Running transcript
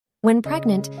When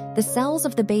pregnant, the cells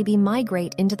of the baby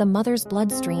migrate into the mother's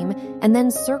bloodstream and then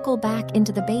circle back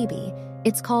into the baby.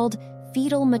 It's called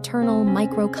fetal-maternal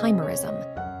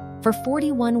microchimerism. For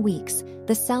 41 weeks,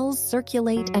 the cells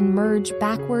circulate and merge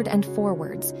backward and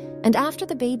forwards, and after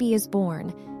the baby is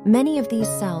born, many of these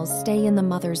cells stay in the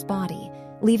mother's body,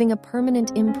 leaving a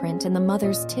permanent imprint in the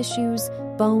mother's tissues,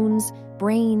 bones,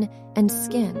 brain, and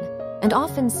skin, and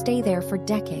often stay there for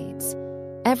decades.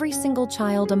 Every single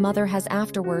child a mother has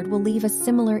afterward will leave a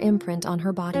similar imprint on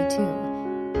her body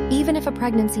too. Even if a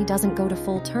pregnancy doesn't go to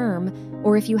full term,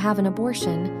 or if you have an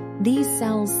abortion, these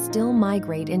cells still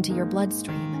migrate into your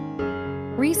bloodstream.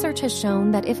 Research has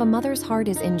shown that if a mother's heart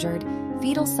is injured,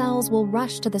 fetal cells will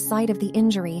rush to the site of the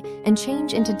injury and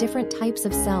change into different types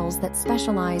of cells that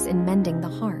specialize in mending the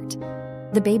heart.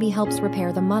 The baby helps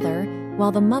repair the mother,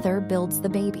 while the mother builds the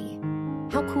baby.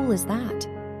 How cool is that?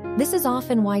 This is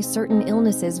often why certain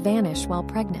illnesses vanish while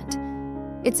pregnant.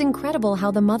 It's incredible how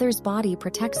the mother's body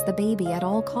protects the baby at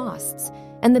all costs,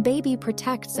 and the baby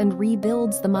protects and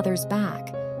rebuilds the mother's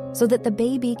back so that the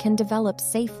baby can develop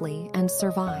safely and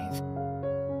survive.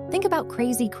 Think about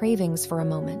crazy cravings for a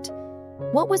moment.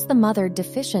 What was the mother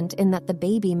deficient in that the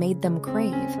baby made them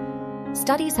crave?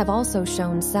 Studies have also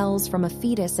shown cells from a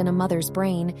fetus in a mother's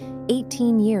brain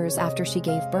 18 years after she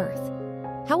gave birth.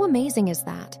 How amazing is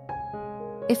that?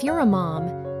 If you're a mom,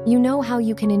 you know how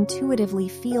you can intuitively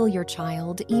feel your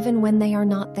child even when they are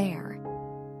not there.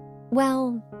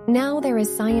 Well, now there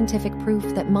is scientific proof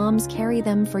that moms carry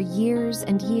them for years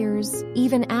and years,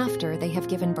 even after they have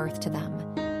given birth to them.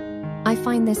 I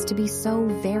find this to be so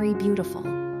very beautiful.